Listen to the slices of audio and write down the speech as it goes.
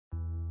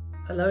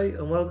Hello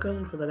and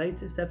welcome to the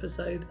latest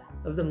episode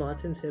of the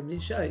Martyn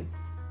Sibley Show.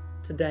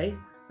 Today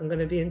I'm going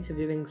to be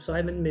interviewing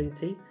Simon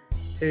Minty,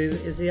 who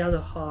is the other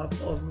half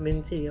of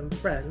Minty and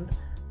Friend.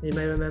 You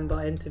may remember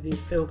I interviewed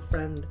Phil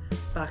Friend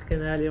back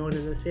in earlier on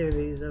in the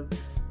series of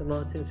the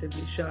Martyn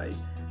Sibley Show,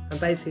 and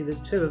basically the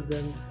two of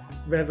them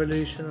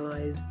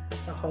revolutionised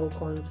the whole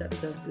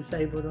concept of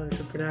disabled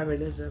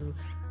entrepreneurialism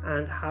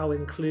and how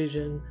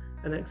inclusion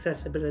and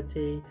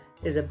accessibility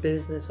is a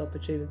business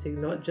opportunity,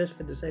 not just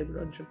for disabled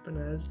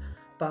entrepreneurs,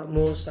 but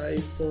more so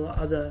for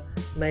other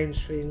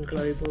mainstream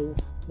global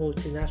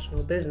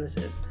multinational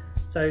businesses.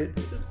 So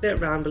a bit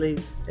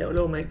rambly, it will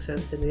all make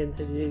sense in the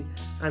interview.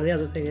 And the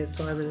other thing is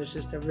Simon is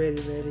just a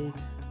really, really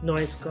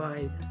nice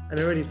guy and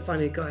a really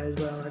funny guy as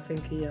well. I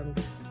think he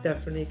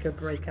definitely could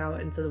break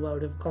out into the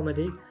world of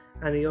comedy,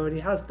 and he already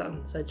has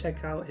done. So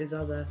check out his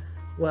other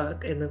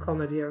work in the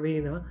comedy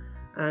arena,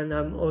 and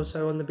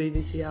also on the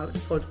BBC Ouch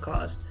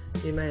podcast.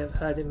 You may have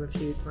heard him a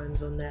few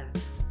times on there.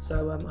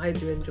 So I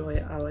hope you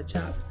enjoy our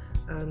chat,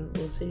 and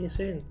we'll see you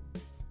soon.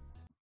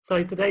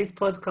 So today's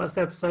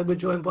podcast episode, we're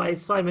joined by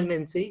Simon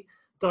Minty,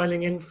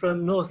 dialing in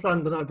from North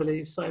London, I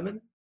believe. Simon?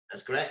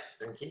 That's correct,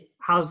 thank you.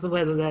 How's the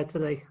weather there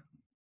today?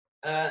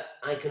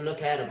 I can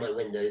look out of my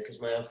window because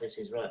my office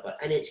is right by,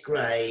 and it's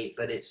grey,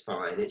 but it's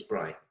fine, it's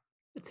bright.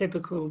 A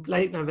typical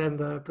late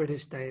November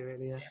British day,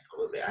 really. Yeah,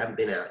 probably. I haven't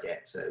been out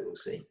yet, so we'll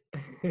see.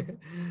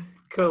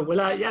 Cool.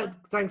 Well,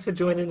 thanks for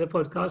joining the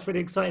podcast. Really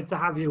excited to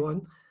have you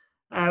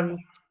on.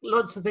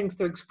 Lots of things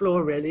to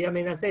explore, really. I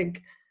mean, I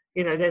think,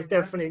 there's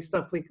definitely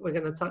stuff we're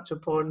going to touch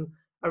upon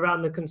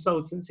around the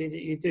consultancy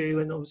that you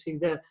do, and obviously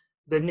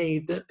the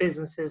need that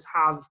businesses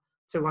have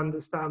to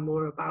understand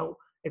more about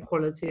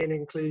equality and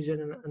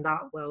inclusion and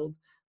that world.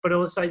 But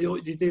also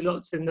you do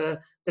lots in the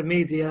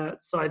media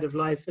side of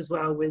life as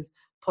well, with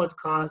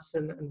podcasts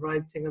and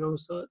writing and all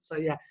sorts. So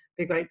yeah, it'd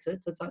be great to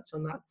touch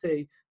on that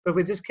too. But if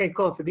we just kick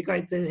off, it'd be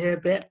great to hear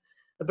a bit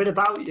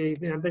about you,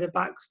 a bit of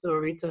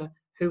backstory to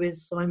who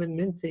is Simon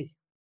Minty.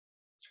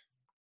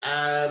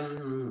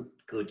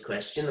 Good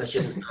question. I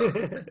shouldn't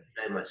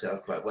know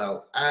myself quite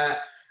well. I've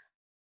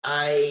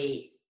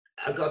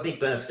got a big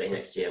birthday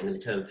next year. I'm going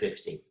to turn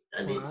 50,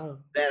 and Wow. It's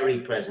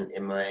very present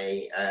in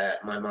my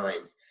my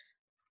mind.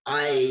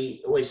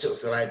 I always sort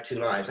of feel I had two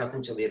lives. Up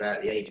until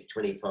about the age of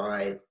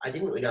 25, I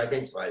didn't really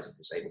identify as a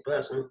disabled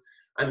person.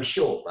 I'm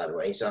short, by the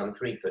way, so I'm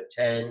 3'10",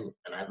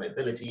 and I have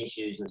mobility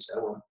issues and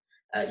so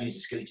on. Use a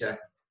scooter.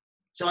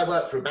 So I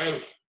worked for a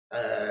bank.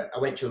 I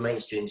went to a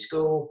mainstream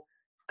school,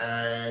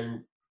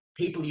 and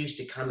people used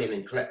to come in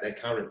and collect their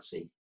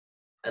currency.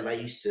 And I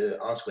used to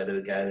ask where they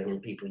were going,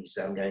 and people used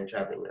to say, I'm going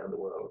traveling around the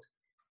world.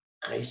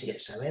 And I used to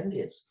get so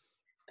envious.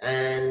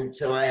 And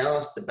so I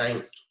asked the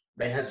bank,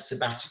 they had a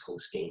sabbatical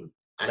scheme.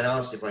 And I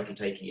asked if I could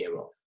take a year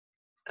off.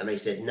 And they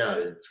said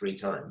no 3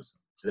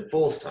 times. So the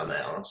 4th time I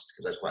asked,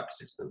 because I was quite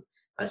persistent,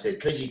 I said,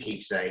 because you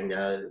keep saying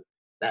no,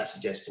 that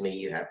suggests to me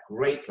you have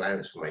great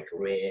plans for my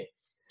career.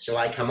 So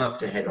I come up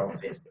to head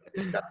office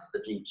to discuss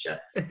the future.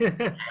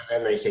 And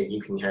then they said,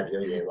 you can have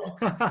your year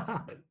off.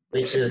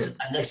 Which is, and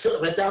they're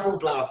sort of a double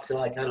bluff, so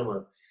I kind of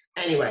won.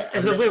 Anyway.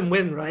 It's a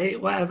win-win, right?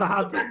 Whatever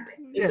happened.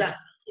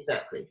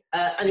 Exactly.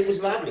 And it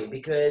was lovely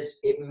because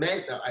it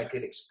meant that I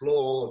could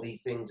explore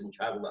these things and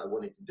travel that I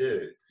wanted to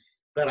do.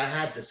 But I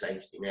had the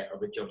safety net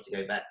of a job to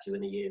go back to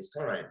in a year's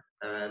time.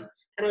 And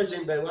I was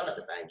doing very well at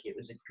the bank. It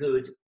was a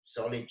good,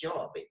 solid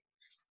job.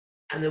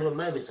 And there were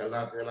moments I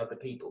loved the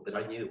people, but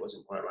I knew it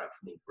wasn't quite right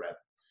for me forever.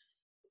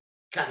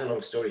 Cut the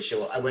long story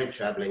short, I went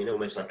traveling, and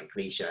almost like a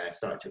cliche, I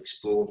started to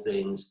explore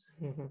things.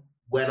 Mm-hmm.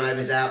 When I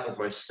was out of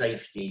my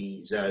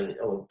safety zone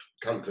or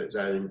comfort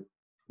zone,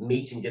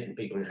 meeting different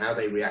people and how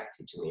they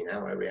reacted to me and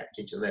how I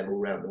reacted to them all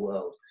around the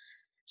world.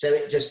 So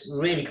it just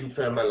really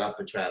confirmed my love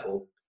for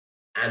travel.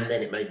 And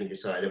then it made me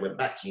decide. I went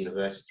back to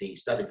university,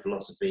 studied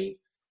philosophy.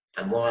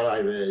 And while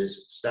I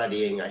was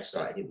studying, I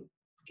started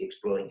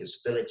exploring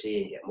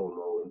disability and get more and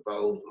more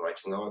involved in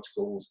writing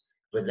articles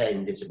for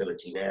then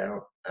Disability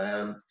Now.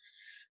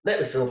 Met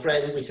with Phil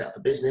Friend, we set up a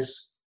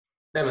business.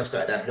 Then I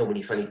started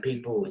Abnormally Funny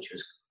People, which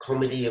was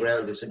comedy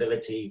around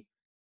disability.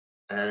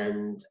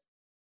 And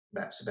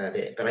that's about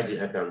it. But I do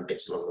have done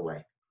bits along the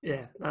way.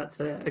 Yeah, that's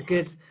a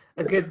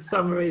good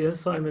summary of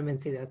Simon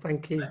Minty there.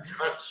 Thank you. Thanks so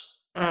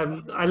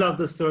much. I love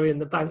the story in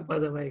the bank, by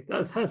the way.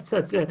 That's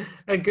such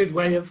a good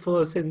way of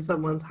forcing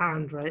someone's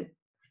hand, right?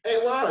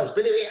 It was,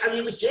 but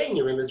it was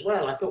genuine as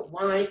well. I thought,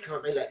 why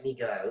can't they let me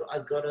go?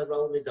 I've got to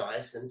roll the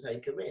dice and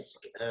take a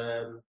risk.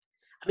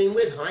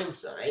 With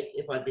hindsight,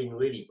 if I'd been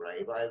really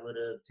brave, I would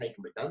have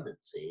taken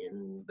redundancy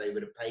and they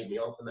would have paid me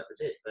off and that was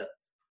it. But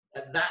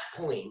at that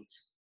point,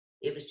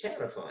 it was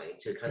terrifying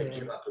to kind of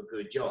give up a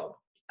good job.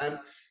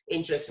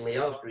 Interestingly,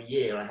 after a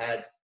year,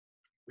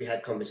 we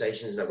had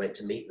conversations and I went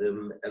to meet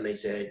them and they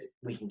said,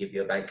 we can give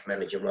you a bank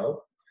manager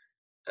role.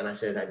 And I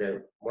said, I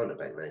don't want a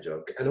bank manager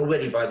role. And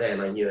already by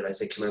then I knew it. I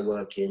said, can I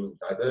work in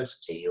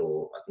diversity,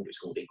 or I think it was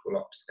called equal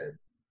ops then.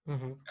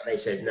 Mm-hmm. And they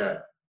said,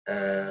 no,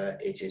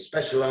 it is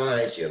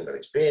specialised, you haven't got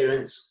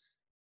experience.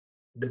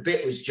 The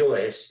bit was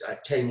joyous.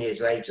 10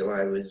 years later,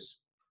 I was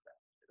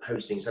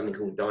hosting something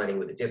called Dining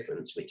with a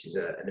Difference, which is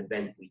an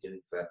event we do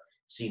for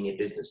senior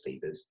business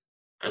leaders.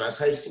 And I was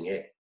hosting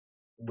it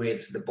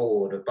with the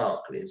board of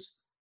Barclays.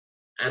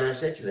 And I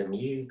said to them,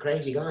 you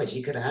crazy guys,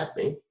 you could have had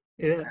me.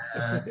 Yeah.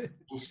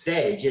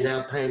 Instead, you're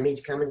now paying me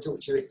to come and talk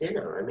to you at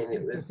dinner. I mean,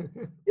 it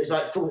was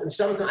like full. And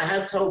sometimes I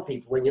have told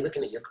people when you're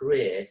looking at your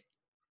career,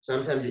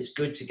 sometimes it's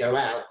good to go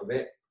out of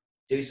it,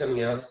 do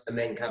something else, and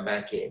then come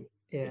back in.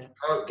 Yeah. If you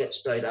can't get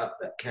straight up,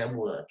 that can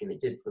work, and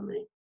it did for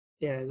me.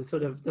 Yeah,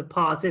 the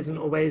path isn't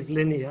always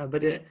linear,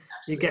 but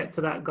you get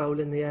to that goal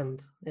in the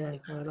end. Yeah,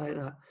 I like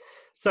that.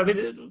 So I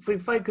mean, if we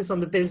focus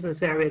on the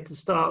business area to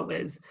start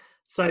with,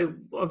 so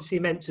obviously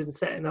you mentioned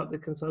setting up the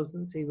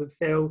consultancy with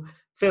Phil.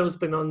 Phil's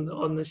been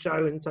on the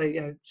show, and so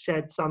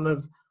shared some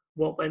of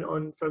what went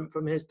on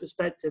from his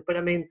perspective. But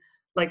I mean,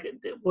 like,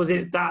 was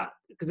it that,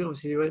 because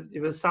obviously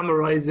you were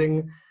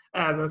summarising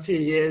a few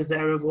years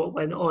there of what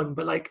went on,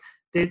 but like,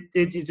 did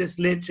you just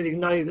literally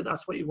know that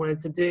that's what you wanted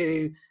to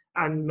do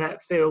and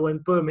met Phil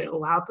and boom, it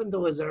all happened?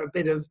 Or was there a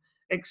bit of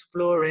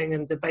exploring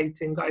and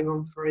debating going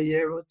on for a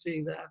year or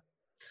two there?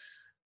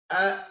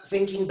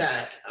 Thinking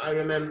back, I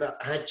remember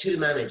I had two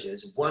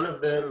managers. One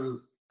of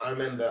them, I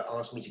remember,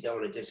 asked me to go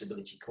on a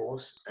disability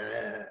course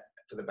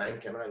for the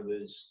bank, and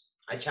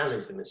I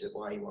challenged them and said,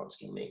 why are you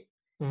asking me?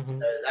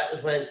 Mm-hmm. So that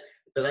was when,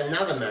 but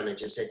another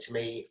manager said to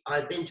me,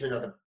 I'd been to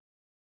another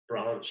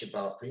branch of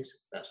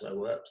Barclays, that's where I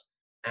worked,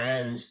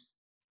 and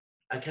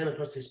I came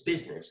across this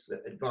business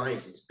that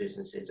advises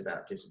businesses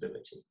about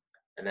disability,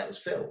 and that was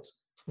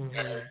Phil's. Mm-hmm.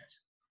 And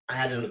I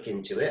had a look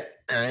into it,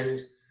 and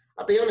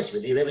I'll be honest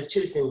with you, there was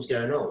two things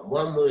going on.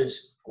 One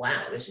was,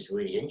 wow, this is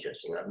really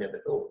interesting. I've never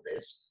thought of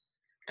this.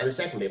 And the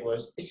second bit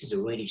was, this is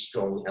a really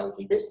strong,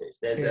 healthy business.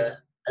 There's a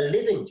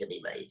living to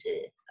be made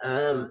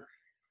here.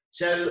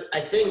 So I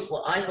think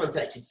I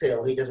contacted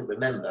Phil, he doesn't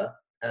remember,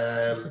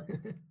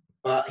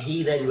 but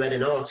he then read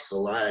an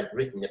article I had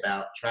written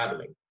about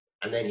traveling,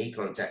 and then he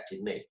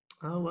contacted me.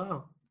 Oh,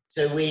 wow.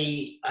 So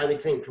I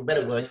would think, for a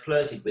better word,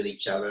 flirted with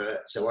each other.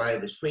 So I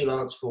was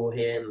freelance for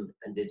him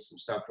and did some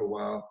stuff for a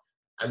while.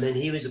 And then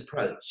he was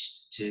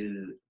approached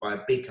by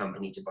a big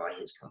company to buy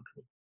his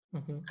company.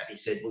 Mm-hmm. And he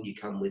said, will you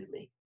come with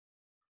me?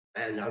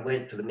 And I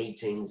went for the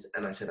meetings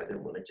and I said, I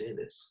don't want to do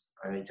this.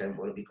 I don't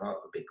want to be part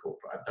of a big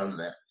corporate. I've done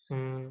that.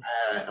 Mm.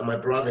 And my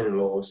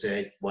brother-in-law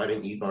said, why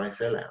don't you buy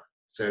Phil out?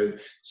 So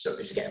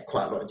this gets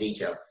quite a lot of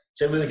detail.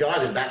 So we were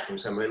driving back from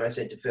somewhere and I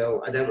said to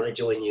Phil, I don't want to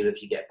join you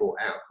if you get bought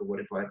out, but what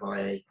if I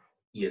buy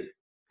you?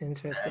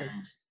 Interesting.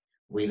 And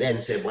we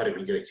then said, why don't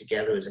we do it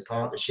together as a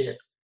partnership?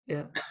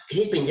 Yeah.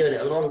 He'd been doing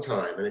it a long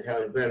time and had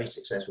had a very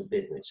successful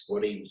business.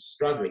 What he was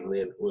struggling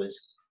with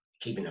was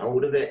keeping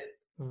hold of it.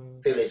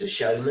 Mm. Phil is a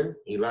showman.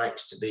 He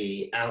likes to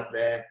be out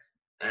there,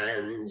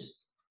 and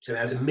so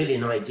has a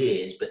million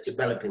ideas, but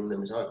developing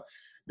them is hard.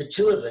 The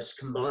two of us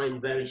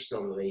combined very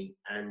strongly,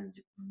 and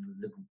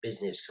the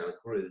business kind of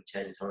grew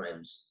 10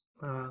 times.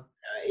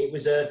 It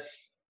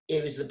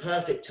was the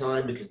perfect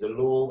time because the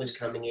law was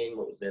coming in,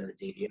 what was then the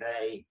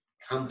DDA.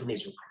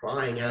 Companies were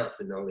crying out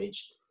for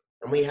knowledge.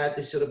 And we had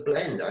this sort of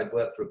blend. I'd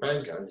worked for a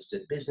bank, I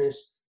understood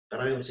business,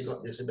 but I also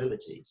got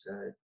disability.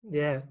 So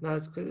yeah,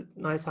 that's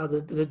nice how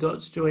the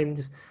dots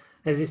joined,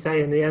 as you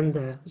say, in the end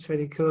there. It's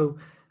really cool.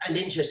 And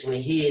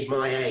interestingly, he is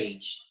my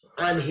age.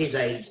 I'm his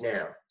age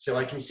now. So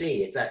I can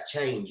see it's that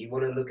change. You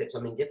want to look at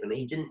something different.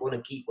 He didn't want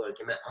to keep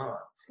working that hard.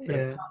 But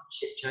a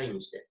partnership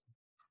changed it.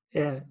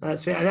 Yeah,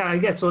 that's right. And I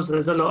guess also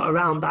there's a lot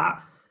around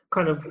that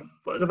kind of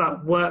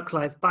about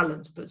work-life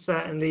balance, but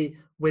certainly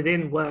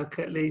within work,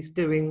 at least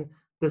doing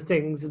the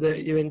things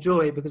that you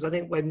enjoy, because I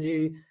think when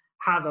you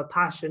have a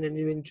passion and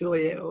you enjoy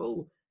it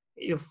all,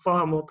 you're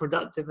far more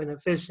productive and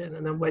efficient.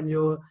 And then when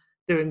you're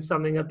doing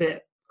something a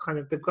bit kind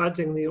of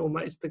begrudgingly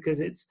almost because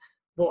it's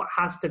what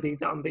has to be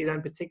done, but you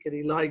don't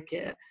particularly like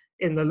it,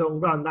 in the long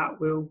run, that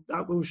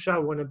will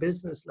show on a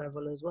business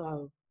level as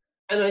well.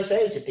 And I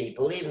say to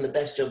people, even the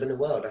best job in the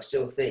world, I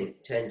still think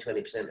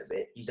 10-20% of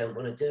it you don't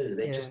want to do.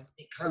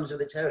 It comes with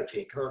the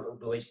territory. It can't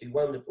always be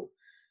wonderful.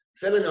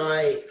 Phil and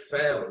I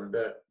found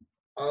that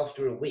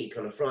after a week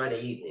on a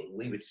Friday evening,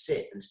 we would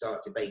sit and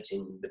start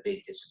debating the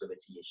big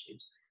disability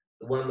issues.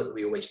 The one that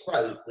we always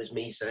quote was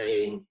me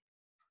saying,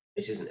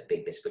 this isn't a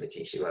big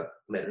disability issue. I've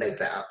led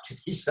that up to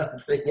be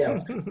something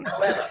else.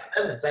 However,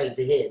 I'm saying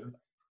to him,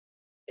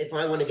 if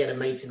I want to get a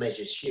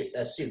made-to-measure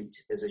suit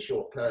as a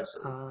short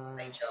person,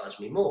 they charge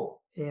me more.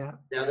 Yeah.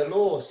 Now, the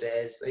law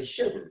says they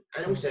shouldn't.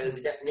 And also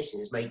the definition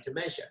is made to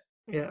measure.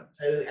 Yeah.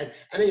 So, and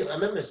anyway, I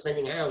remember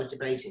spending hours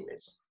debating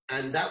this.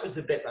 And that was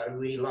the bit that I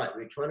really liked.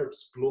 We were trying to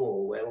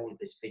explore where all of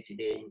this fitted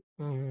in.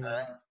 Mm-hmm.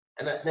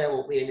 And that's now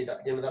what we ended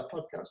up doing with our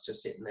podcast,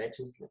 just sitting there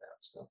talking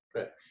about stuff.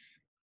 But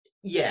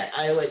yeah,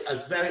 I was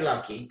very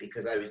lucky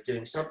because I was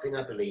doing something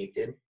I believed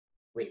in,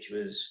 which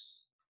was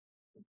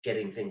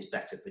getting things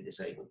better for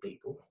disabled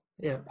people.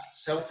 Yeah. That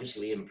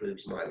selfishly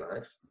improves my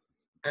life.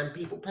 And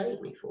people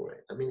paid me for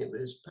it. I mean, it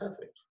was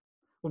perfect.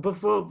 Well,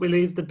 before we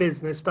leave the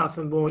business stuff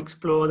and more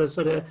explore the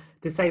sort of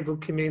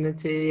disabled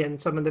community and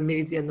some of the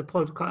media and the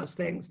podcast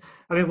things,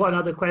 I mean, one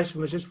other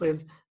question was just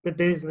with the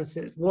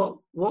businesses.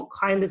 What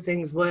kind of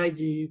things were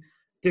you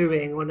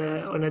doing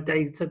on a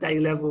day-to-day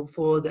level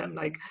for them?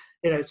 Like,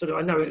 sort of,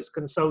 I know it was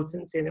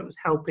consultancy and it was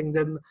helping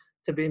them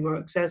to be more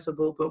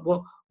accessible, but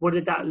what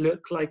did that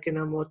look like in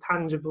a more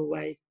tangible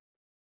way?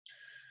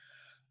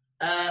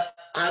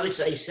 I would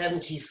say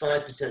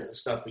 75% of the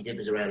stuff we did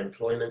was around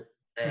employment,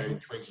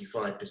 and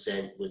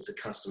 25% was the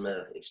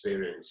customer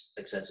experience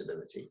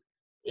accessibility.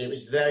 It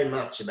was very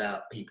much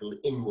about people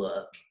in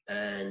work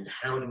and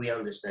how do we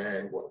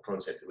understand what the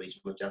concept of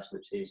reasonable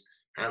adjustments is,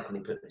 how can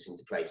we put this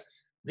into place.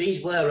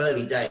 These were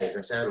early days.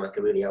 I sound like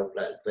a really old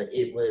bloke, but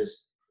it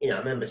was, I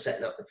remember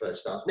setting up the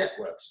first staff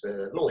networks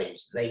for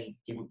Lloyds. They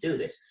didn't do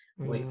this.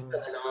 Phil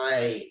and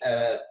I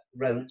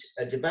wrote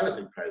a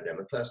development program,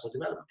 a personal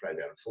development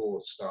program for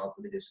staff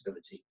with a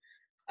disability.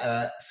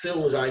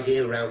 Phil's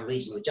idea around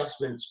reasonable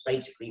adjustments,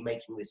 basically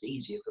making this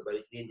easier for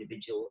both the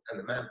individual and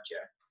the manager,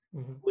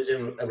 was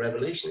a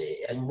revolutionary.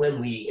 And when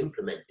we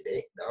implemented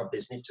it, our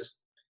business just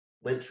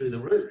went through the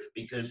roof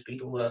because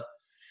people were...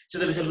 So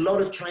there was a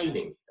lot of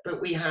training,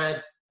 but we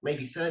had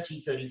maybe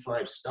 30,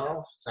 35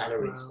 staff,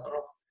 salaried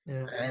staff,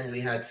 and we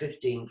had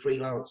 15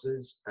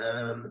 freelancers.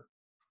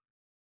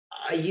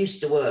 I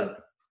used to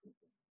work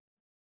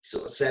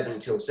sort of 7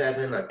 till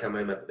 7. I'd come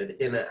home, have a bit of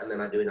dinner, and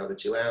then I'd do another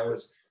 2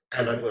 hours,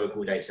 and I'd work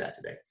all day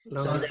Saturday.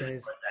 Sunday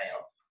was my day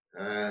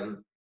off.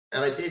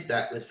 And I did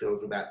that with Phil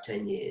for about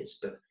 10 years.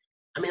 But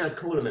I mean, I'd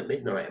call him at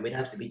midnight and we'd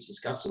have to be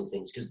discussing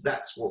things because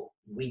that's what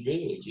we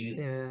did.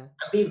 And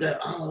people go,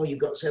 oh, you've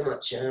got so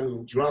much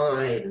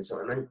drive and so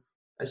on. And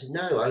I said,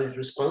 no, I was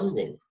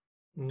responding.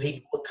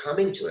 People were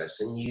coming to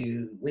us and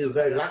we were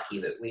very lucky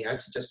that we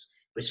had to just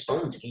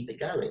respond to keep it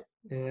going.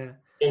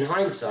 In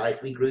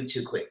hindsight, we grew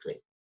too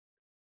quickly.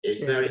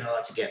 It was very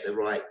hard to get the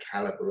right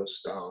caliber of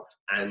staff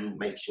and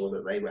make sure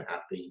that they were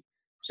happy.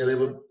 So there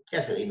were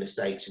definitely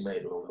mistakes we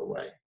made along the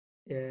way.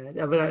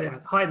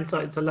 But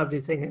hindsight's a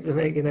lovely thing, isn't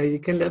it? You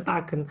can look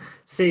back and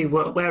see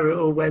where it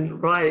all went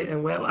right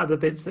and where other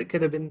bits that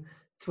could have been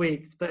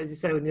tweaked. But as you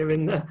say, when you're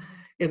in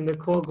the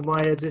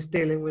quagmire, just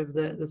dealing with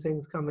the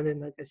things coming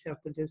in, I guess you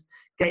have to just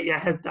get your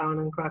head down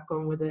and crack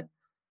on with it.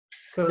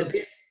 Cool. The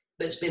bit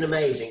that's been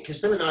amazing, because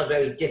Phil and I are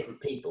very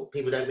different people.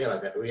 People don't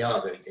realise that, but we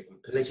are very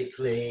different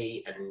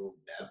politically and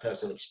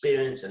personal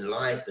experience and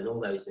life and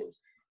all those things.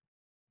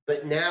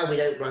 But now we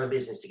don't run a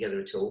business together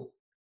at all.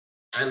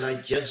 And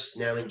I just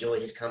now enjoy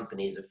his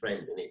company as a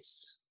friend. And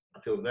I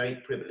feel very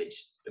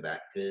privileged for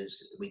that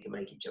because we can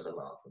make each other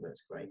laugh, and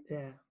that's great.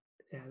 Yeah,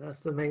 that's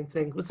the main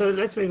thing. So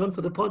let's move on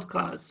to the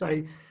podcast. So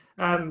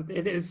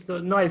it is sort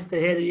of nice to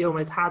hear that you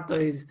almost had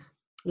those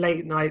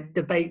late night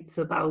debates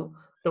about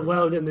the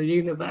world and the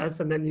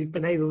universe, and then you've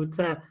been able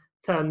to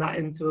turn that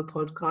into a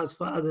podcast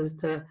for others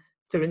to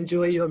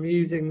enjoy your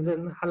musings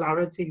and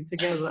hilarity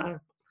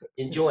together.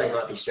 Enjoy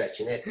might be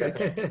stretching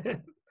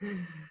it.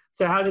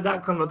 So how did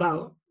that come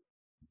about?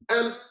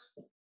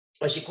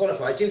 I should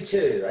qualify. I do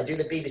two. I do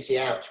the BBC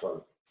Ouch one,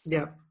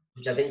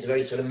 which I think is a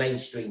very sort of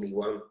mainstreamy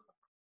one.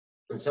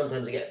 And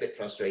sometimes I get a bit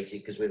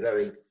frustrated because we're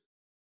very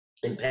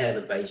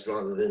impairment based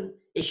rather than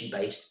issue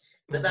based.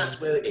 But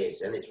that's where it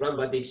is, and it's run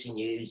by BBC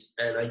News,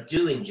 and I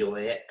do enjoy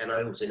it, and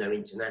I also know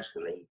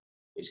internationally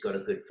it's got a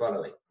good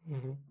following.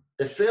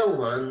 The Phil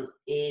one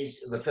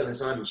is the Phil and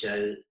Simon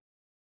show.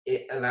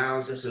 It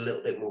allows us a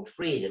little bit more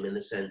freedom in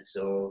the sense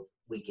of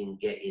we can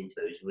get into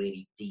those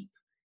really deep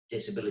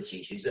disability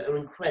issues that are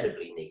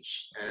incredibly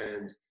niche,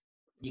 and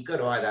you've got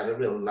to either have a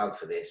real love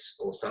for this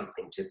or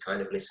something to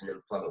kind of listen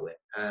and follow it.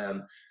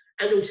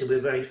 And also we're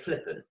very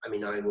flippant. I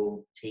mean, I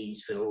will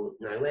tease Phil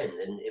no end,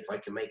 and if I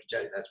can make a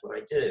joke, that's what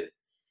I do.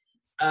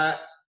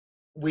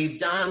 We've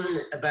done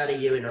about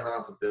 1.5 years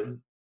of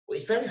them. Well,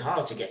 it's very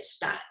hard to get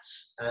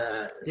stats.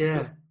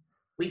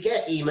 We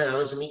get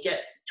emails and we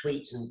get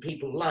tweets and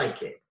people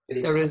like it.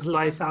 There is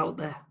life out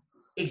there.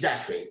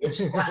 Exactly.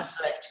 It's quite a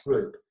select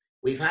group.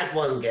 We've had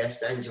one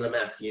guest, Angela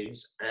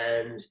Matthews,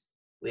 and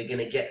we're going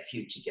to get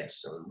future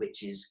guests on,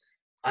 which is,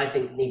 I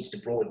think, needs to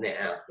broaden it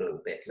out a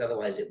little bit, because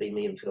otherwise it'll be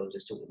me and Phil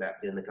just talking about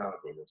doing the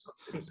gardening or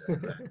something. So,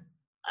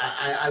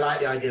 I like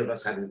the idea of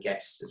us having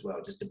guests as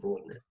well, just to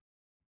broaden it.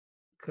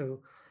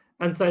 Cool.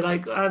 And so,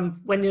 like,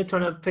 when you're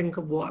trying to think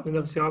of what, I mean,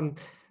 obviously,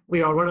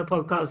 we are on a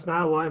podcast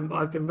now.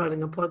 I've been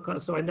running a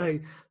podcast, so I know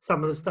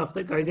some of the stuff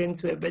that goes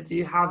into it. But do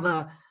you have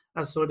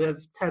a sort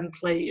of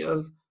template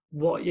of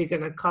what you're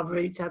going to cover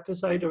each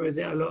episode, or is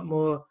it a lot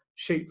more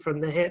shoot from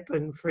the hip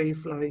and free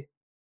flow?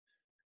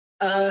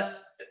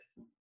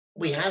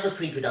 We have a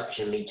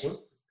pre-production meeting.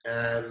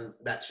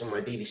 That's from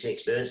my BBC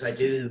experience. I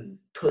do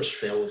push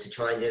Phil to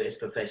try and do it as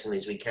professionally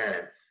as we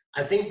can.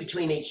 I think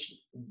between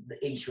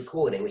each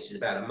recording, which is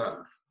about a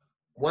month,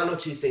 1 or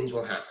 2 things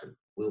will happen.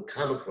 We'll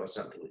come across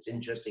something that's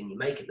interesting, you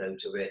make a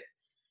note of it.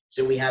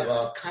 So we have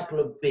our couple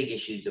of big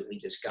issues that we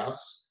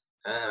discuss.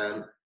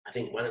 I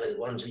think one of the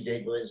ones we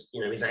did was,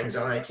 is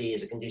anxiety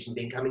as a condition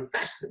becoming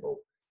fashionable?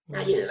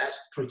 Now, that's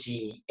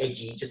pretty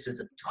edgy just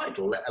as a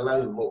title, let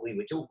alone what we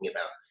were talking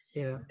about.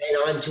 Then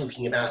I'm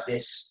talking about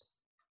this.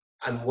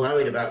 I'm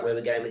worried about where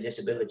we're going with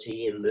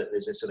disability, and that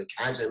there's a sort of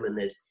chasm, and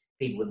there's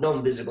people with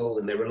non-visible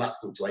and they're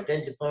reluctant to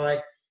identify.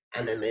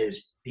 And then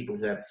there's people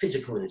who have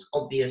physical and it's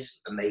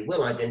obvious and they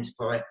will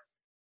identify.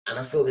 And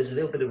I feel there's a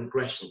little bit of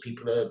regression.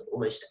 People are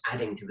almost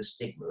adding to the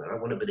stigma, and I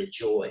want a bit of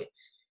joy.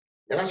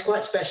 Now that's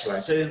quite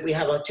specialised. So we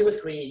have our 2 or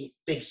 3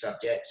 big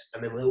subjects,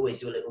 and then we always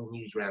do a little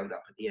news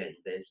roundup at the end.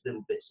 There's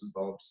little bits and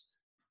bobs.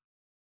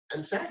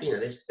 And sadly,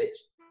 there's bits,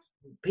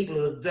 people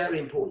who are very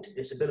important to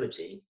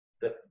disability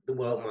that the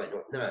world might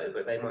not know,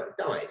 but they might have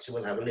died. So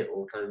we'll have a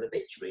little kind of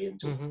obituary and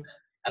talk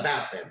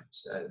about them.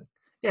 So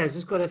yeah, it's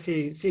just got a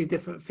few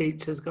different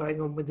features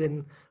going on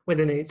within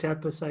each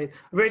episode.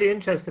 Really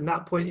interesting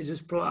that point you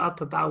just brought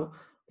up about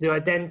the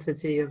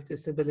identity of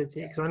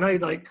disability, because I know,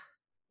 like,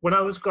 when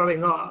I was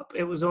growing up,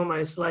 it was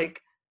almost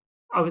like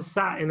I was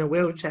sat in a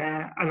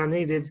wheelchair and I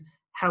needed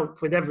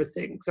help with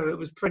everything. So it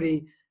was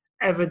pretty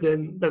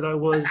evident that I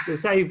was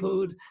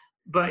disabled,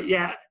 but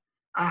yet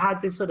I had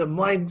this sort of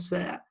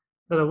mindset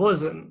that I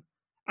wasn't.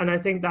 And I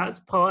think that's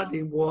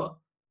partly what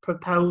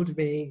propelled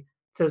me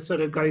to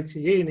sort of go to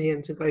uni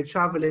and to go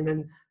traveling,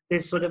 and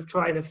this sort of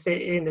trying to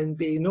fit in and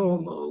be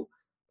normal.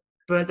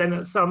 But then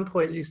at some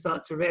point you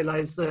start to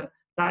realize that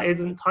that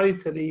isn't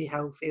totally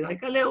healthy.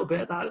 Like, a little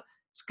bit that's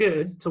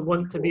good to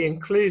want to be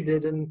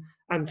included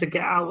and to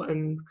get out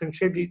and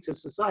contribute to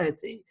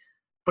society,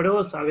 but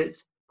also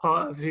it's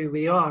part of who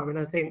we are. And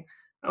I think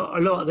a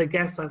lot of the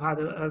guests I've had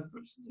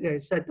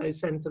have said those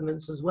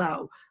sentiments as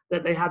well,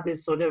 that they had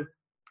this sort of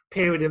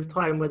period of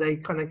time where they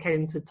kind of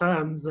came to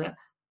terms that,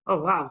 oh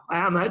wow, I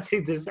am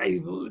actually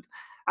disabled,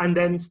 and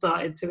then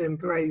started to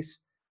embrace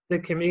the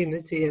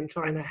community and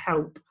trying to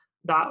help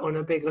that on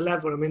a bigger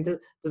level. I mean,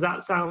 does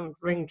that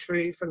ring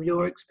true from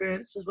your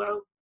experience as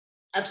well?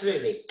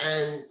 absolutely.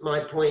 And my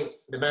point,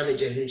 the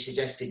manager who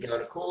suggested going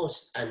on a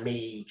course and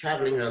me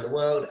travelling around the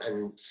world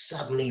and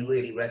suddenly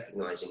really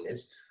recognising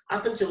this,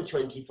 up until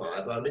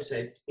 25, I would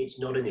say it's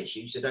not an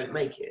issue, so don't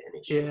make it an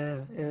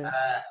issue. Yeah.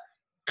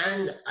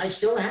 And I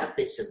still have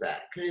bits of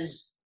that,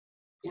 because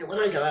when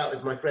I go out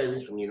with my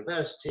friends from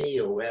university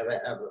or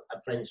wherever,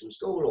 friends from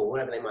school or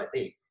wherever they might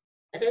be,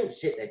 I don't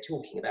sit there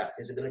talking about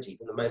disability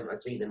from the moment I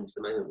see them to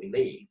the moment we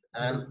leave.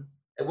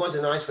 It was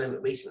a nice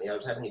moment recently. I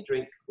was having a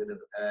drink with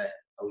an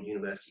old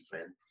university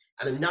friend,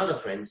 and another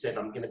friend said,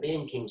 I'm going to be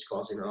in King's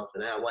Cross in half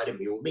an hour. Why don't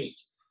we all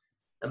meet?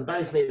 And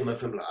both me and my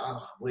friend were like,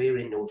 oh, we're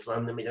in North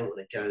London, we don't want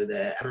to go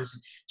there. And I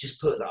said,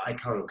 just put that I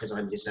can't because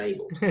I'm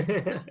disabled.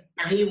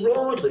 Now he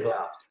roared with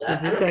laughter.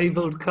 The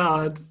disabled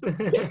card.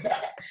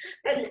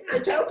 And I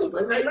tell people,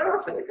 and they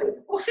laugh, and they go,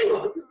 oh, hang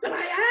on, but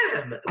I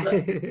am.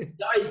 But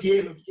the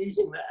idea of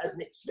using that as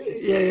an excuse.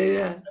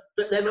 Yeah.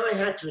 But then I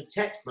had to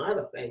text my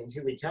other friends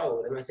who we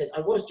told, and I said, I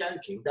was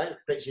joking, don't.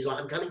 But she's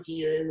like, I'm coming to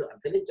you, I'm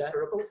feeling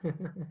terrible.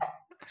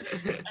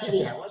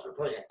 Anyhow, what's my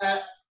point?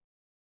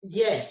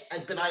 Yes,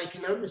 but I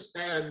can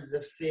understand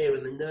the fear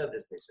and the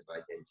nervousness of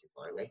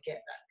identifying. I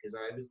get that, because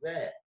I was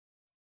there.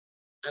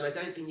 And I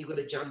don't think you've got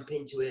to jump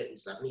into it and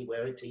suddenly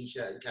wear a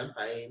T-shirt and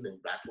campaign and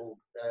rattle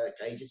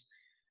cages.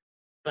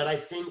 But I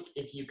think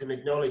if you can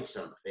acknowledge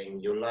something,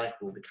 your life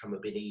will become a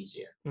bit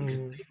easier, because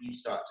if you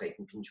start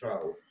taking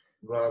control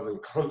rather than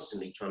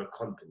constantly trying to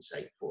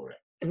compensate for it.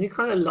 And you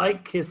kind of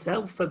like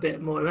yourself a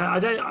bit more.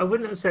 I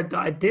wouldn't have said that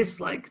I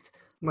disliked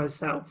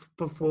myself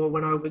before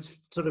when I was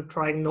sort of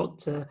trying not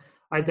to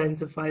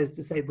identify as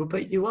disabled,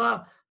 but you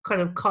are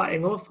kind of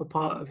cutting off a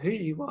part of who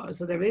you are.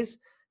 So there is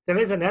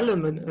an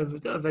element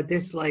of a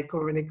dislike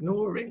or an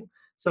ignoring.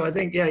 So I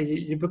think,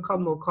 you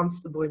become more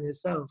comfortable in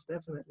yourself,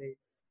 definitely.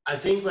 I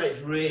think where it's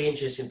really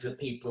interesting for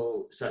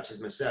people such as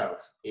myself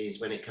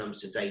is when it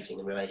comes to dating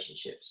and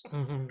relationships.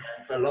 And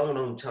for a long,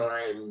 long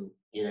time,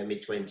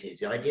 mid-20s,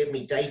 the idea of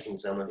me dating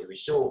someone who was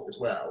short as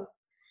well,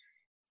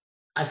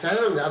 I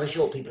found other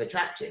short people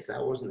attractive.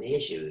 That wasn't the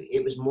issue.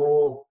 It was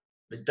more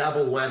the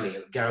double whammy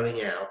of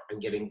going out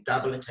and getting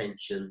double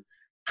attention,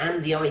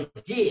 and the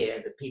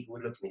idea that people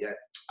would look at me and go,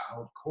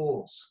 oh, of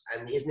course,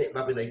 and isn't it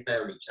lovely they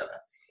found each other?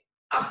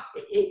 Oh,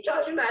 it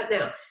drives me mad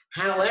now.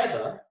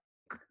 However,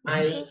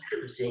 I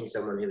am seeing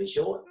someone who is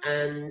short,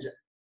 and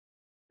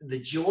the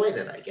joy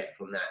that I get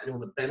from that and all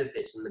the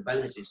benefits and the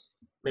bonuses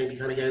make me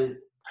kind of go,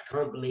 I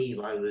can't believe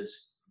I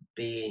was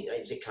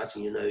is it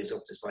cutting your nose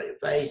off to spite your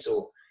face,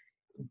 or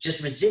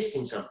just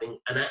resisting something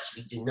and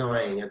actually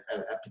denying a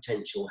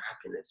potential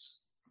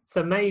happiness.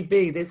 So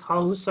maybe this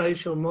whole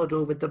social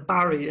model with the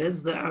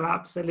barriers that are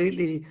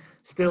absolutely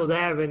still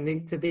there and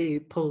need to be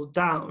pulled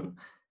down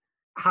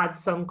had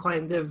some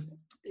kind of,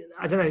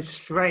 I don't know,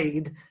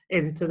 strayed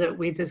into that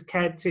we just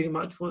cared too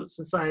much what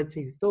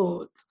society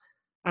thought.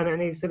 And there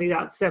needs to be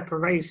that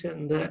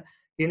separation, that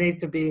you need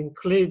to be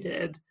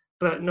included,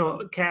 but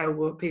not care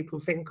what people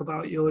think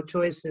about your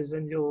choices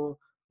and your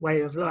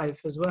way of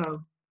life as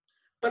well.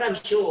 But I'm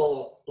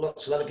sure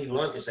lots of other people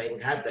aren't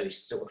disabled have those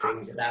sort of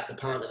things about the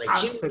partner they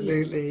choose.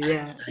 Absolutely,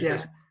 yeah.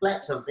 Just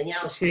let something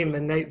else.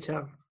 Human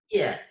nature.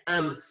 Yeah.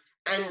 And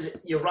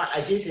you're right.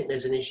 I do think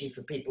there's an issue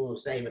for people who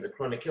say with a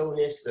chronic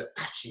illness that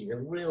actually the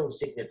real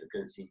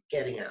significance is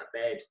getting out of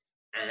bed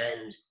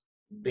and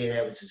being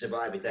able to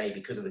survive a day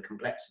because of the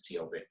complexity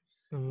of it.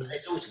 But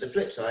there's also the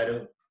flip side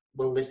of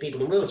well, there's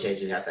people in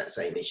wheelchairs who have that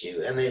same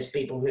issue, and there's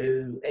people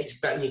who, it's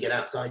about when you get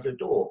outside your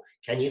door,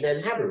 can you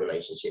then have a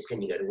relationship?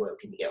 Can you go to work?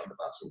 Can you get on the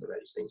bus? All of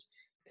those things.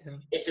 Yeah.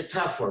 It's a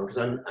tough one because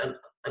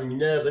I'm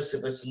nervous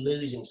of us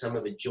losing some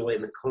of the joy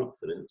and the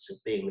confidence of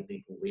being the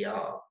people we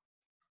are.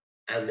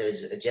 And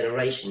there's a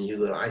generation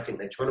who I think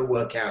they're trying to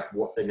work out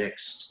what the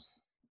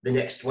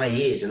next way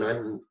is,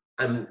 and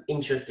I'm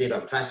interested,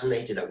 I'm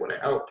fascinated, I want to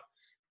help,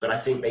 but I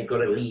think they've got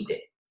to lead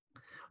it.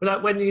 Well,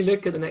 like when you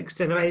look at the next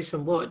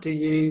generation, what do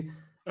you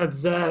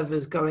observe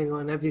is going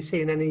on? Have you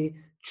seen any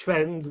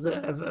trends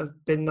that have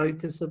been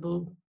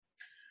noticeable?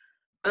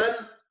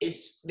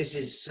 This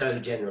is so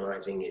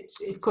generalising.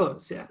 It's of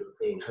course, yeah,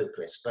 being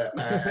hopeless. But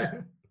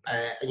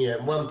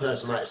one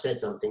person might have said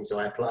something, so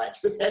I apply it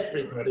to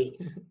everybody.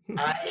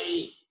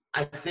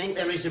 I think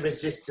there is a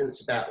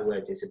resistance about the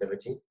word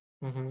disability.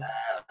 Mm-hmm.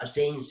 I've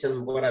seen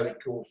some what I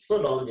would call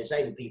full-on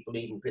disabled people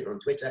even put it on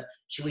Twitter.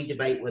 Should we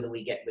debate whether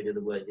we get rid of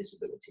the word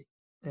disability?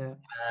 Yeah.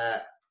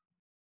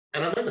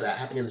 And I remember that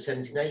happened in the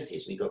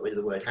 1780s. We got rid of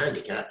the word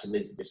handicap to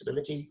move to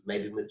disability,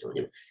 maybe move to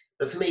anything.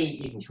 But for me,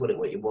 you can call it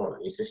what you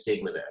want. It's the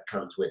stigma that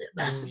comes with it.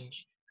 That's the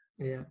issue.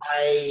 Yeah.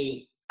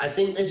 I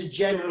think there's a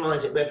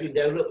generalising where people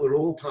go, look, we're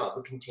all part of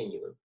a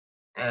continuum.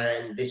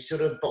 And this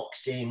sort of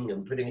boxing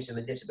and putting us in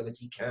a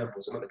disability camp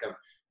or some other camp,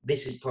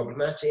 this is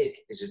problematic.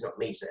 This is not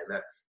me saying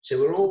that.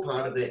 So we're all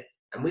part of it.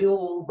 And we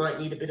all might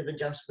need a bit of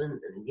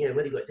adjustment. And,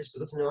 whether you've got a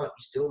disability or not,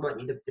 you still might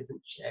need a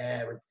different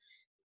chair and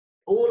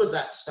all of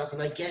that stuff.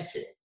 And I get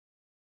it.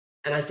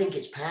 And I think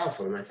it's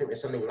powerful, and I think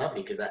there's something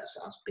lovely because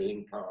that's us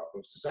being part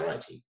of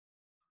society.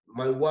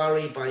 My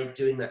worry by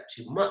doing that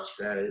too much,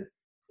 though,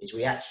 is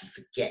we actually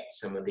forget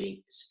some of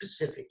the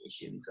specific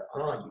issues that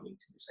are unique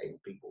to disabled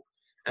people.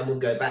 And we'll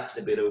go back to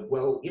the bit of,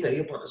 well,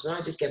 you're part of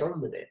society, just get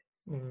on with it.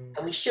 Mm.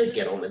 And we should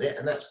get on with it,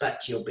 and that's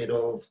back to your bit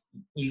of,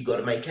 you've got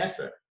to make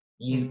effort.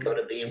 You've got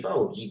to be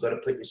involved. You've got to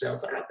put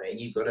yourself out there.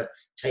 You've got to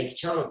take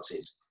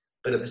chances.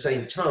 But at the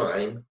same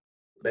time,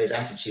 those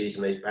attitudes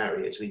and those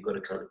barriers, we've got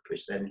to kind of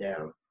push them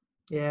down.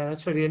 Yeah,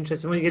 that's really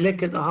interesting. When you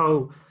look at the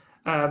whole,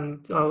 we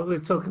were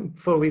talking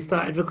before we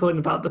started recording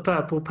about the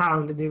purple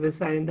pound, and you were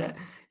saying that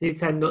you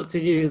tend not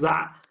to use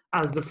that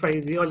as the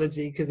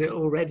phraseology because it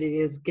already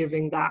is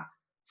giving that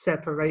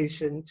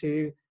separation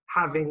to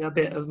having a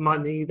bit of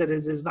money that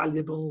is as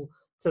valuable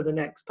to the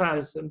next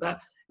person.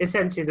 But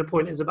essentially the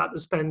point is about the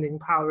spending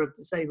power of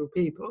disabled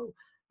people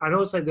and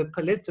also the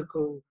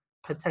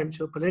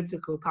potential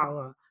political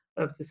power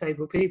of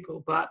disabled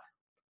people. But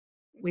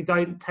we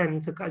don't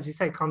tend to, as you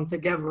say, come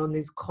together on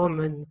these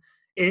common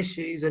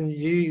issues and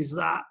use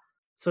that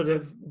sort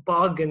of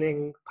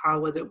bargaining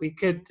power that we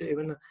could do.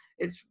 And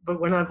but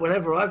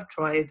whenever I've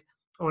tried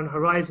on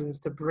Horizons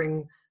to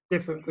bring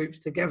different groups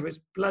together,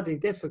 it's bloody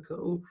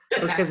difficult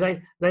because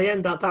they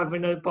end up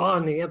having a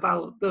barney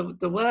about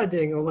the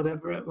wording or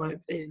whatever it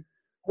might be.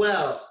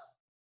 Well,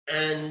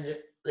 and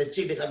there's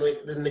two bits. I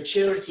mean, the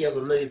maturity of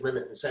a movement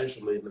and the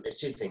social movement, there's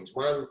two things.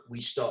 One,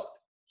 we stop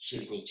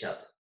shooting each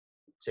other.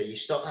 So you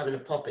stop having to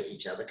pop at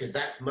each other because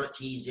that's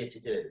much easier to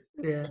do.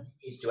 Yeah.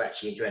 Is to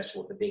actually address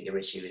what the bigger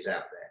issue is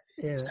out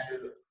there. Yeah. So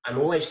I'm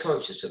always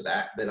conscious of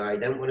that I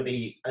don't want to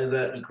be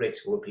overtly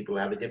critical of people who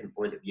have a different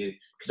point of view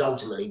because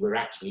ultimately we're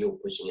actually all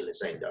pushing in the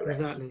same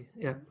direction. Exactly,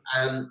 yeah.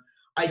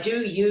 I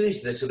do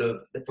use the sort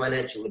of the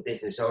financial and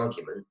business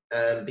argument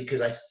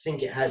because I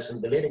think it has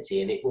some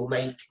validity and it will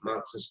make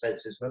Marks and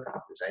Spencer's look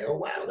up and say, oh,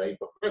 wow, they've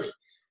got money.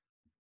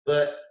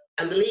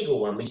 And the legal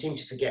one, we seem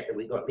to forget that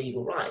we've got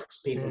legal rights.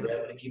 People go,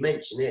 well, if you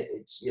mention it,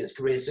 it's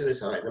career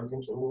suicide. And I'm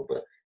thinking, well,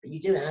 but you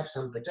do have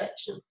some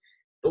protection.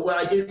 But what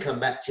I do come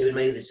back to, and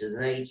maybe this is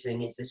an age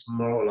thing, is this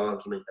moral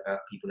argument about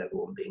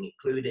everyone being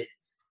included.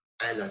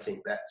 And I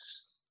think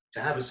that's,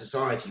 to have a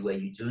society where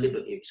you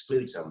deliberately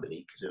exclude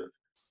somebody because of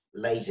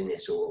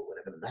laziness or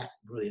whatever, that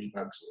really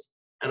bugs me.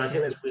 And I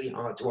think that's really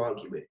hard to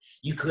argue with.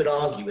 You could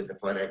argue with the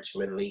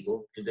financial and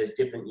legal because there's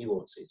different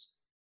nuances.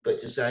 But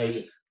to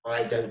say,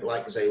 I don't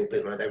like disabled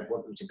people, I don't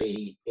want them to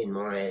be in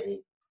my,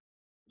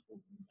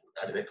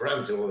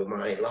 parameter of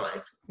my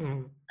life.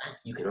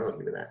 You can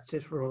argue with that.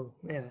 Just wrong,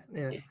 yeah.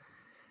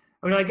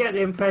 I mean, I get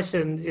the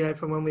impression,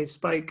 from when we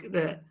spoke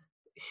that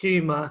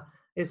humour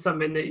is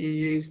something that you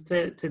use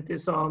to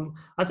disarm.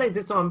 I say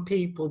disarm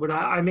people, but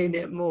I mean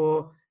it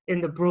more in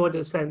the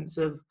broader sense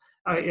of,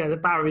 the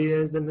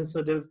barriers and the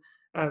sort of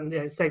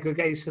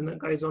segregation that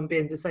goes on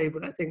being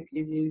disabled. I think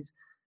you use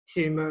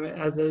humour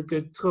as a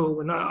good tool,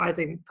 and I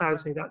think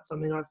personally that's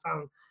something I've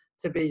found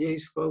to be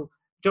useful.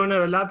 Do you want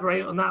to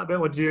elaborate on that a bit,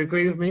 or do you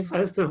agree with me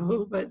first of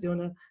all? But do you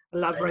want to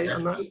elaborate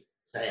on that?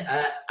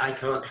 I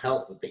can't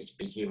help but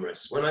be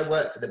humorous. When I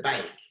worked for the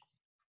bank,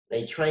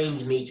 they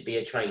trained me to be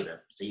a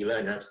trainer, so you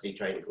learn how to do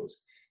training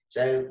courses.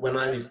 So when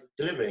I was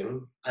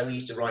delivering, I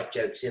used to write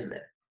jokes in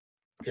there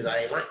because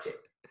I liked it.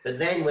 But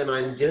then when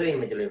I'm doing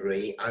the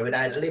delivery, I would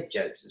add lib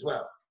jokes as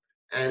well.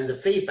 And the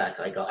feedback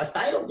I got, I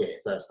failed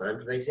it first time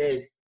because they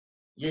said,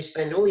 you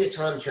spend all your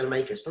time trying to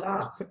make us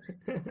laugh.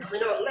 And we're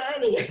not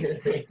learning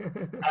anything.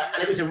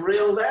 And it was a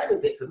real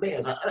learning bit for me. I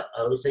was like,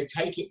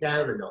 so take it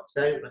down a notch.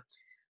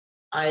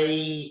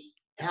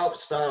 helped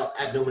start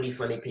Abnormally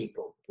Funny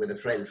People with a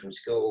friend from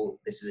school.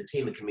 This is a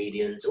team of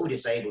comedians, all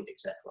disabled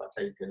except for our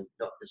token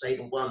not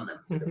disabled one. That's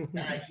a little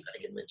bad. You've got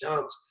to give them a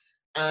chance.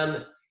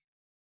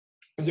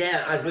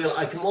 Yeah,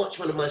 I can watch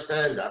one of my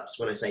stand-ups.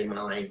 When I say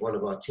one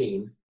of our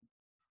team,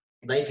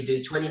 they could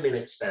do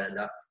 20-minute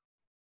stand-up.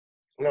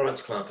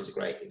 Lawrence Clark is a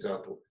great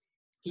example.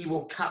 He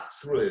will cut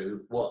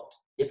through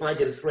if I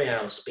did a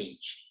 3-hour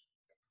speech,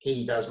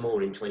 he does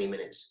more in 20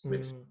 minutes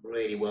with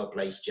really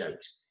well-placed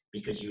jokes,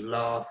 because you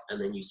laugh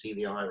and then you see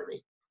the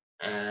irony,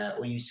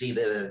 or you see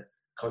the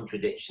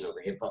contradiction or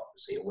the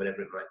hypocrisy or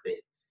whatever it might be.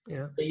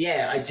 Yeah. So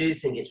yeah, I do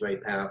think it's very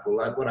powerful.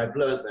 What I've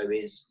learned though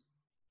is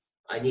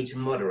I need to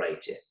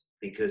moderate it,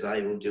 because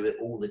I will do it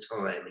all the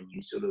time, and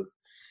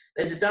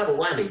there's a double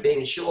whammy.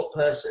 Being a short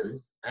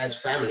person, as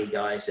Family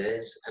Guy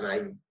says, and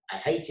I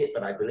hate it,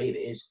 but I believe it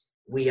is,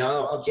 we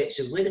are objects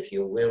of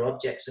ridicule. We're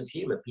objects of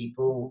humor.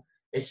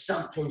 There's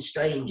something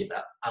strange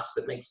about us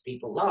that makes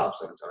people laugh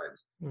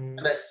sometimes. And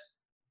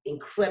that's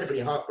incredibly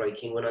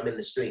heartbreaking when I'm in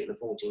the street and a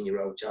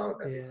 14-year-old child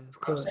does it. Of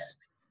course.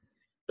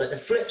 But the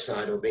flip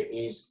side of it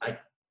is I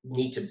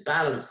need to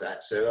balance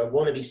that. So I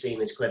want to be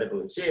seen as credible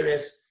and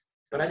serious,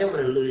 but I don't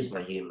want to lose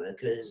my humor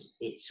because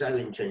it's so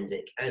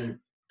intrinsic. And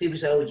people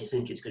say, oh, do you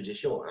think it's because you're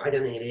short? I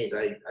don't think it is.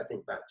 I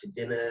think back to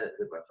dinner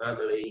with my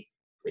family,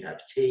 we'd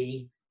have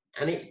tea,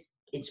 and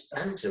it's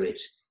banter.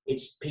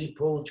 It's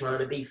people trying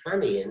to be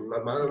funny, and my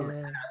mum,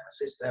 my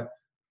sister,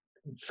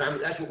 family,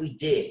 that's what we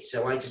did.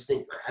 So I just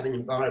think I had an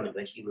environment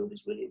where humor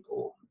was really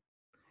important.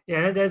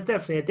 Yeah, there's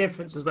definitely a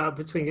difference as well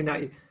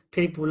between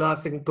people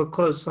laughing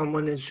because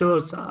someone is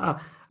shorter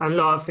and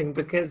laughing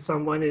because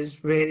someone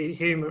is really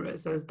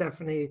humorous. There's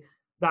definitely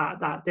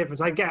that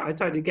difference. I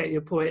totally get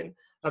your point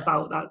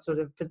about that sort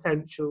of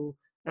potential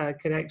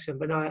connection.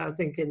 But no, I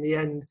think in the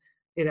end,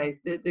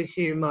 the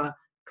humour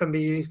can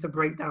be used to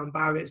break down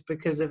barriers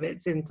because of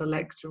its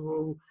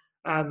intellectual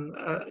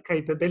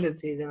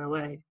capabilities in a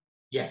way.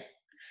 Yeah.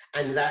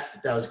 And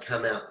that does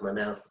come out of my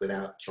mouth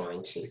without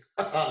trying too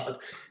hard.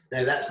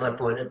 So that's my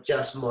point of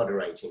just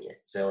moderating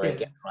it. So I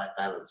get the right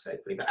balance,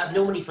 hopefully. But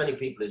Abnormally Funny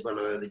People is one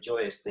of the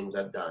joyous things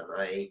I've done.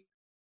 I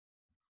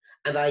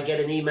get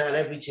an email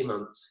every 2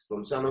 months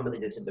from someone with a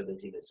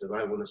disability that says,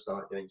 I want to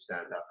start doing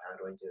stand-up. How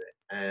do I do it?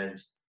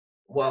 And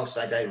whilst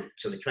I don't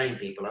sort of train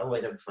people, I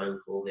always have a phone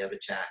call, we have a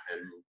chat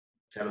and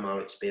tell them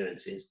our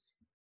experiences.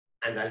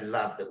 And I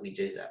love that we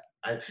do that.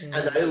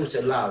 And I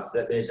also love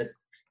that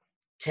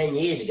 10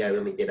 years ago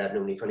when we did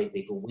Abnormally Funny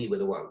People, we were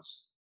the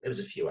ones. There was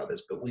a few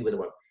others, but we were the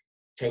ones.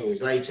 10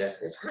 years later,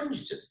 there's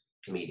hundreds of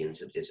comedians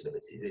with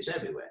disabilities. It's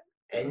everywhere.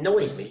 It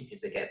annoys me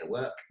because they get the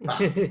work,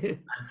 but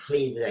I'm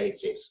pleased they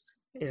exist.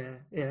 Yeah,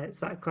 it's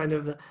that kind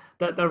of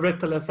that the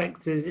ripple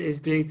effect is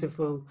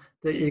beautiful,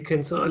 that you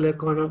can sort of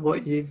look on at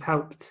what you've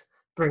helped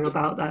bring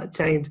about that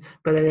change.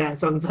 But then,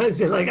 sometimes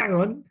you're like, hang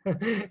on,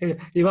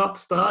 you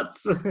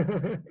upstarts.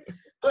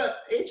 But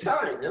it's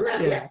fine.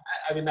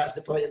 I mean, that's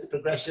the point of the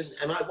progression.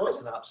 And I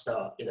was an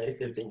upstart,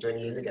 15,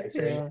 20 years ago.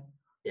 So,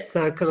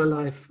 circle of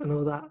life and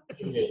all that.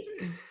 Indeed.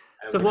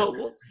 So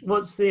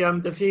what's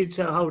the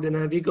future holding?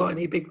 Have you got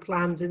any big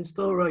plans in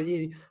store, or are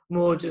you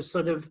more just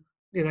sort of,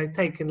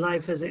 taking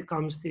life as it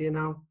comes to you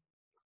now?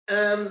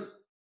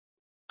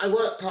 I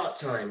work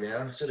part-time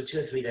now, sort of 2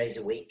 or 3 days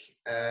a week.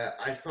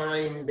 I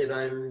find that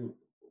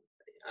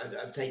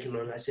I've taken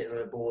on, I sit on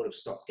a board of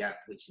Stopgap,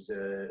 which is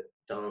an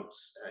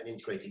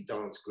integrated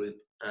dance group.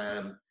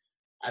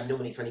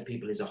 Abnormally Funny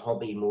People is a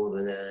hobby more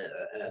than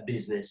a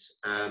business.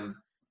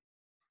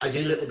 I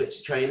do little bits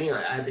of training.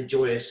 I had the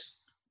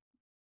joyous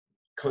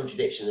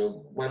contradiction of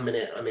 1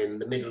 minute I'm in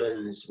the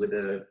Midlands with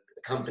a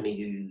company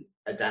who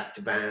adapt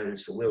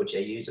vans for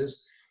wheelchair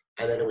users,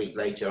 and then a week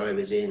later I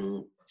was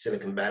in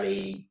Silicon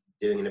Valley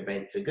doing an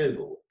event for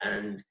Google,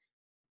 and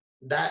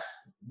that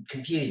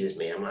confuses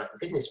me. I'm like,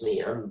 goodness me,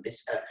 I'm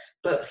this,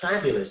 but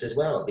fabulous as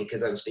well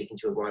because I'm speaking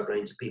to a wide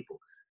range of people.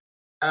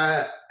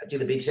 I do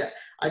the BBC.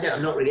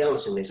 I'm not really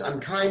answering this. I'm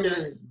kind of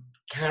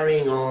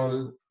carrying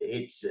on.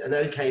 It's an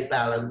okay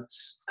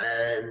balance,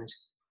 and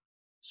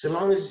so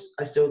long as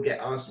I still get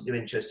asked to do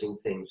interesting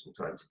things from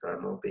time to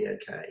time, I'll be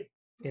okay.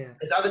 Yeah.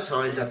 There's other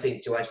times I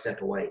think, do I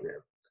step away now?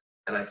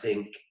 And I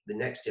think the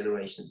next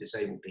generation of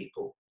disabled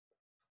people,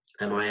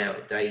 am I out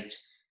of date?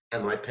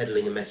 Am I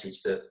peddling a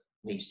message that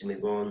needs to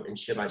move on? And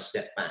should I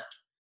step back?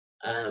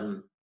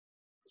 And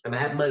I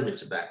have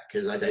moments of that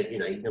because I don't, you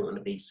don't want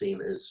to be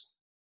seen as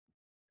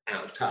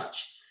out of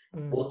touch.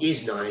 What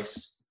is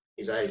nice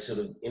is I sort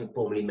of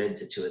informally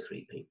mentor 2 or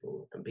 3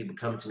 people, and people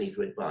come to me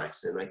for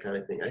advice, and I kind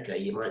of think, okay,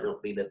 you might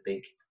not be the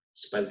big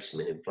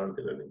spokesman in front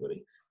of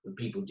everybody, but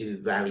people do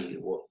value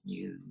what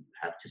you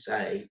have to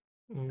say.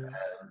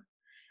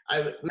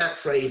 Matt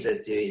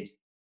Fraser did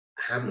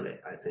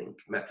Hamlet, I think.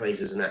 Matt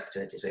Fraser's an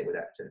actor, disabled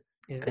actor.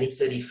 Yeah. And he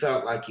said he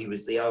felt like he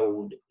was the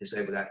old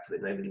disabled actor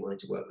that nobody wanted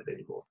to work with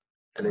anymore.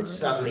 And then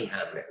suddenly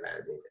Hamlet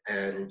landed,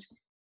 and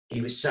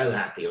he was so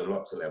happy on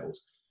lots of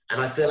levels. And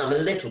I feel I'm a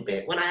little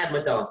bit, when I have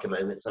my darker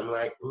moments, I'm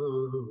like,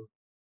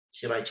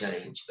 should I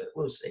change? But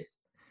we'll see.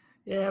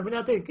 Yeah, I mean,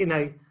 I think,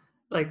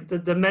 like the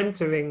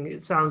mentoring,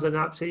 it sounds an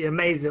absolutely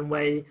amazing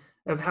way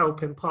of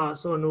helping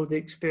pass on all the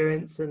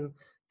experience and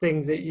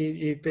things that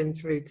you've been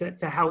through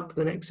to help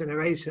the next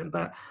generation.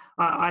 But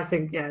I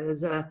think, yeah,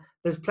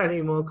 there's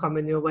plenty more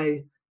coming your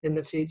way in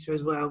the future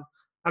as well.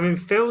 I mean,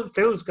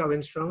 Phil's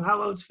going strong.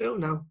 How old's Phil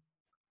now?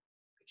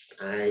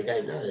 I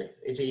don't know.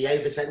 Is he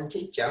over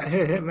 70? Just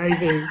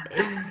maybe.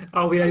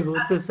 Are we able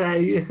to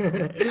say?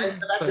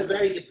 That's a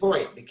very good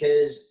point,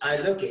 because I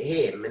look at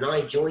him and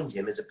I joined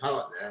him as a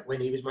partner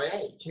when he was my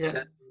age. Yeah.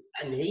 So,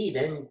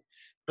 and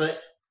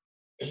but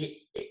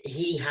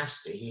he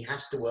has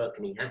to work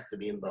and he has to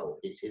be involved.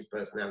 It's his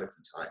personality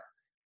type.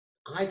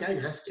 I don't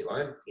have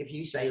to. If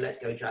you say let's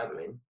go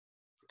travelling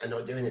and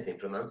not do anything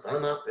for a month,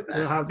 I'm up with that.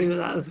 You're happy with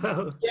that as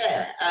well?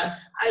 Yeah,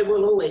 I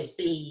will always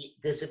be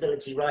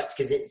disability rights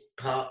because it's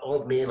part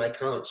of me and I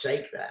can't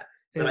shake that.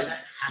 But I don't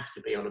have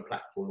to be on a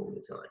platform all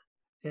the time.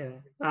 Yeah,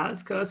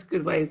 that's a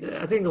good way.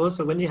 I think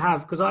also when you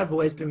have, because I've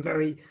always been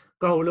very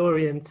goal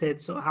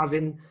oriented, sort of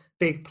having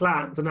big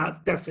plans, and that's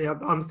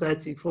definitely, I'm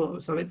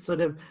 34, so it's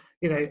sort of,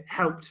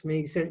 helped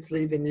me since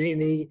leaving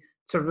uni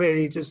to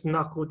really just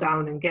knuckle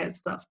down and get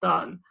stuff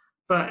done.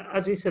 But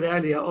as we said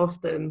earlier,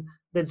 often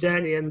the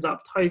journey ends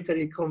up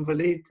totally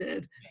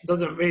convoluted,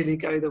 doesn't really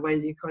go the way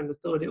you kind of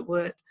thought it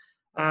would.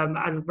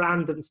 And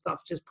random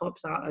stuff just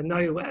pops out of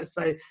nowhere.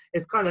 So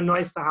it's kind of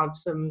nice to have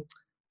some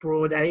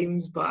broad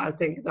aims, but I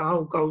think the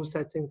whole goal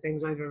setting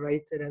thing's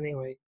overrated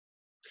anyway.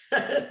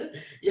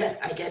 Yeah,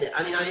 I get it.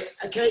 I mean,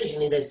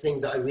 occasionally there's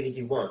things that I really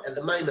do want. At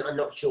the moment, I'm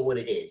not sure what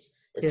it is.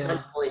 At some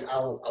point,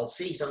 I'll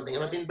see something,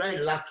 and I've been very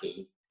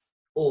lucky,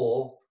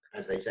 or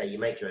as they say, you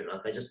make your own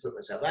luck. I just put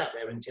myself out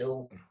there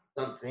until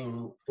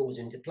something falls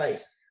into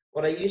place.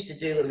 What I used to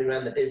do when we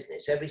ran the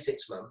business, every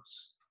 6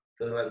 months,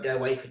 I would go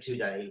away for 2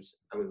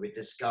 days and we would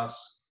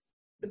discuss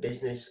the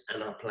business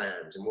and our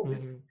plans and what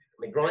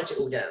we'd write it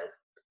all down,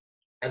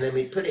 and then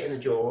we'd put it in the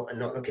drawer and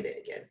not look at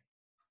it again.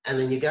 And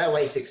then you go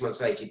away 6 months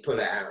later, you pull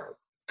it out,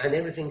 and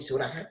everything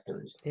sort of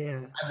happened. Yeah.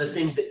 And the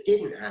things that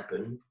didn't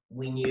happen,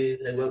 we knew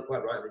they weren't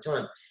quite right at the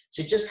time.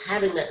 So just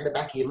having that in the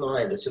back of your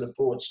mind, a sort of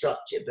broad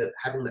structure, but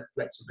having that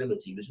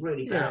flexibility was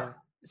really powerful.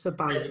 It's a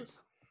balance.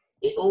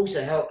 It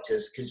also helped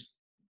us because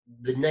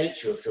the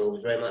nature of Phil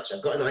was very much,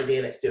 I've got an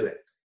idea, let's do it.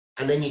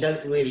 And then you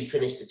don't really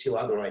finish the 2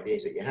 other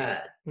ideas that you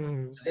had.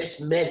 So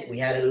this meant we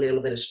had a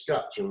little bit of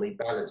structure and we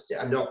balanced it.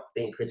 I'm not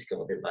being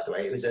critical of it, by the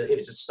way. It was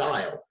a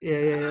style.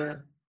 Yeah.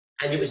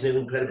 And it was an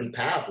incredibly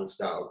powerful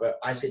style. But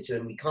I said to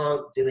him, we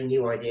can't do a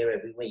new idea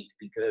every week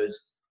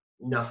because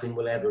nothing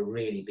will ever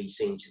really be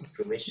seen to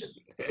fruition.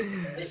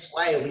 This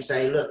way, we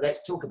say, look,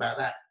 let's talk about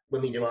that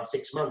when we do our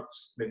 6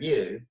 months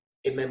review.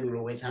 It meant we were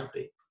always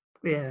happy.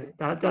 Yeah,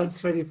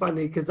 that's really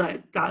funny, because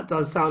that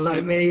does sound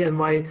like me, and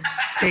my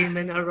team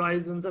in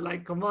Horizons are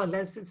like, come on,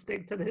 let's just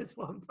stick to this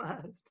one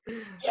first.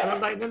 Yeah. And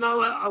I'm like,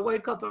 no, I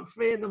wake up at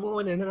 3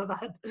 a.m. and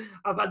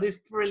I've had this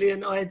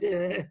brilliant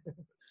idea.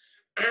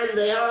 And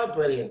they are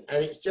brilliant,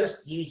 and it's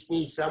just you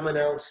need someone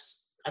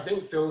else. I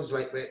think Phil's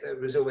like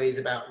was always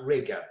about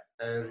rigor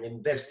and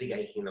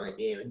investigating an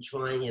idea and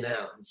trying it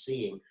out and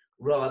seeing,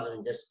 rather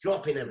than just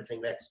dropping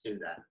everything. Let's do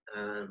that.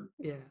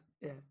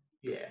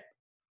 Yeah.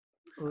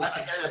 Awesome. I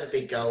don't have a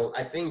big goal.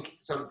 I think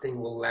something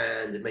will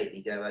land and make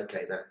me go,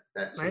 okay,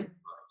 that's it.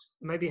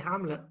 Maybe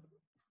Hamlet.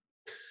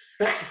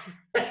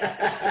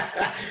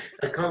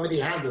 A comedy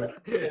Hamlet.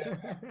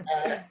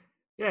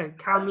 Yeah,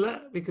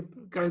 Camlet. We could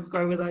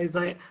go with those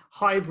like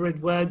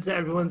hybrid words that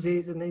everyone's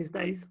using these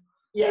days.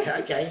 Yeah,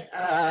 okay.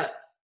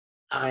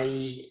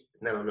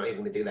 No, I'm not even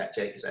going to do that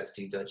joke because that's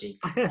too dodgy.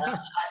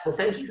 Well,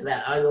 thank you for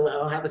that.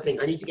 I'll have a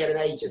think. I need to get an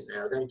agent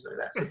now, don't I?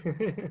 That's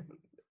it.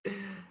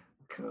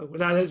 Cool.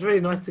 Well, it's really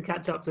nice to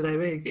catch up today.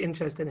 Really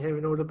interesting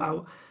hearing all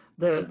about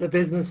the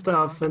business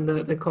stuff and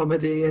the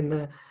comedy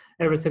and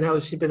everything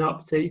else you've been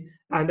up to.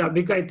 And it'd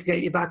be great to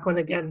get you back on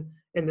again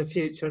in the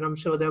future. And I'm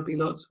sure there'll be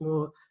lots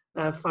more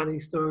funny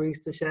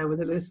stories to share with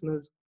the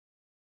listeners.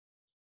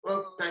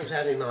 Well, thanks for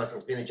having me, Martyn.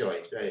 It's been a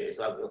joy. It's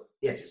lovely.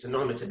 Yes, it's an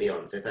honour to be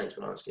on. So thanks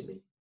for asking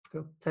me.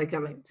 Cool. Take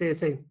care, mate. See you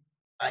soon.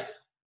 Bye.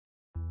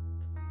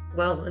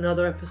 Well,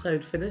 another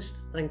episode finished.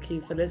 Thank you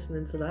for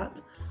listening to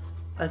that.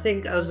 I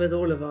think, as with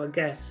all of our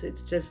guests,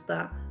 it's just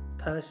that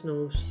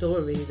personal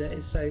story that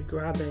is so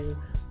grabbing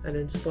and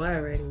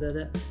inspiring,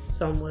 that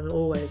someone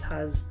always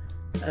has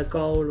a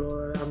goal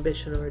or an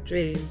ambition or a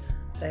dream.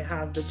 They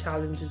have the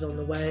challenges on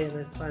the way, and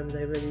there's times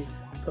they really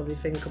probably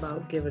think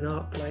about giving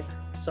up, like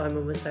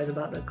Simon was saying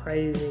about the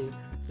crazy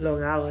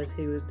long hours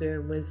he was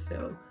doing with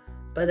Phil.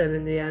 But then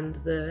in the end,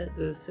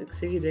 the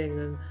succeeding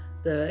and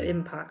the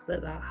impact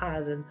that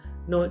has, and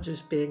not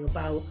just being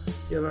about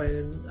your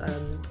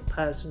own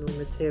personal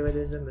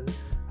materialism and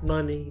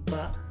money,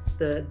 but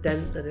the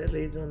dent that it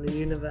leaves on the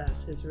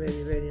universe is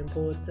really, really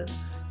important.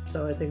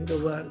 So I think the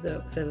work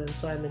that Phil and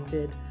Simon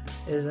did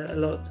is a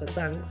lot to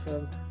thank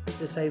from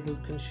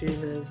disabled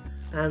consumers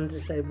and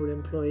disabled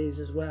employees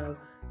as well.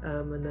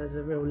 And there's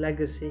a real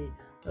legacy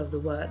of the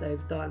work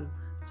they've done.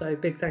 So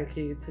big thank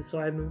you to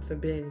Simon for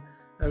being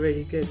a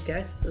really good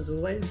guest as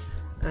always.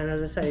 And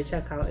as I say,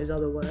 check out his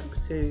other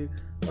work too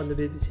on the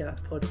BBC App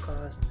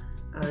podcast.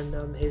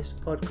 and his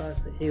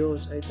podcast that he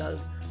also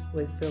does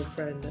with Phil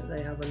Friend, that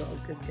they have a lot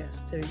of good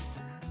guests too.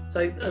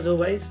 So as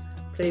always,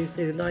 please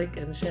do like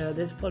and share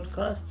this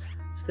podcast.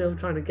 Still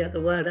trying to get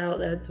the word out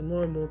there to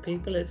more and more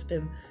people. It's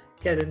been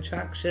getting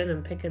traction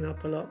and picking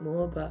up a lot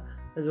more, but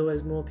there's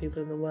always more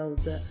people in the world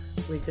that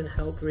we can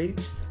help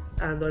reach,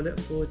 and I look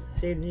forward to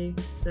seeing you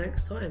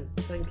next time.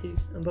 Thank you,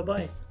 and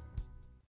bye-bye.